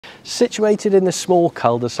Situated in the small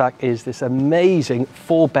cul-de-sac is this amazing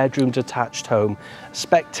 4-bedroom detached home.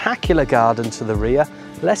 Spectacular garden to the rear.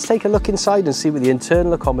 Let's take a look inside and see what the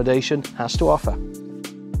internal accommodation has to offer.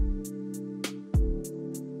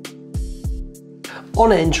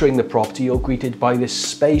 On entering the property, you're greeted by this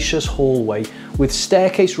spacious hallway with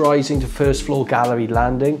staircase rising to first floor gallery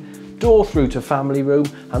landing, door through to family room,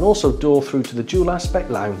 and also door through to the dual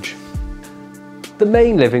aspect lounge. The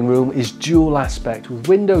main living room is dual aspect with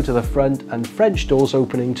window to the front and French doors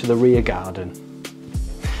opening to the rear garden.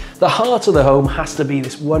 The heart of the home has to be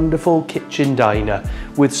this wonderful kitchen diner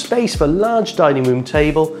with space for large dining room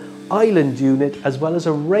table, island unit, as well as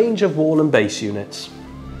a range of wall and base units.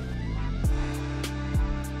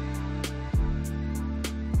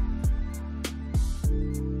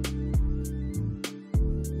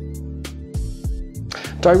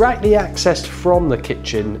 Directly accessed from the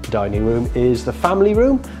kitchen dining room is the family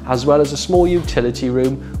room, as well as a small utility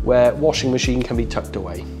room where washing machine can be tucked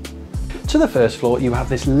away. To the first floor you have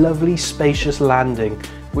this lovely spacious landing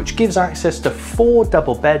which gives access to 4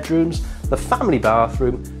 double bedrooms, the family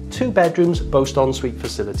bathroom, 2 bedrooms, boast ensuite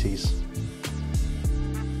facilities.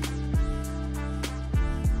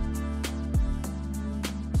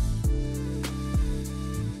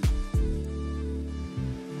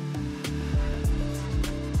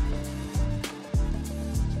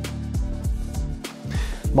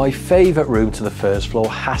 My favourite room to the first floor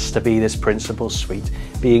has to be this principal suite,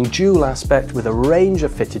 being dual aspect with a range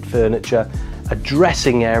of fitted furniture, a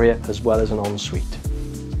dressing area as well as an ensuite.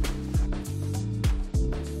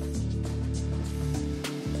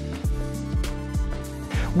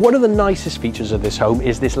 One of the nicest features of this home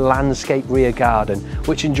is this landscape rear garden,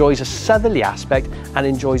 which enjoys a southerly aspect and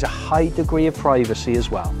enjoys a high degree of privacy as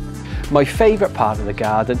well. My favourite part of the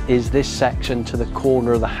garden is this section to the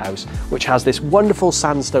corner of the house, which has this wonderful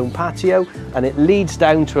sandstone patio, and it leads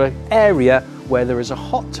down to an area where there is a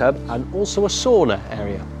hot tub and also a sauna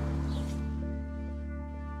area.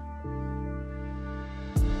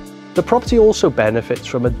 The property also benefits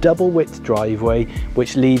from a double width driveway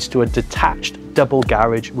which leads to a detached double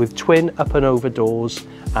garage with twin up and over doors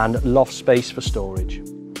and loft space for storage.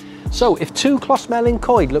 So if 2 Clos Melin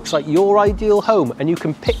Coed looks like your ideal home and you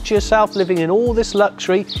can picture yourself living in all this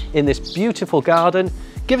luxury in this beautiful garden,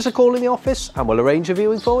 give us a call in the office and we'll arrange a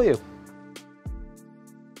viewing for you.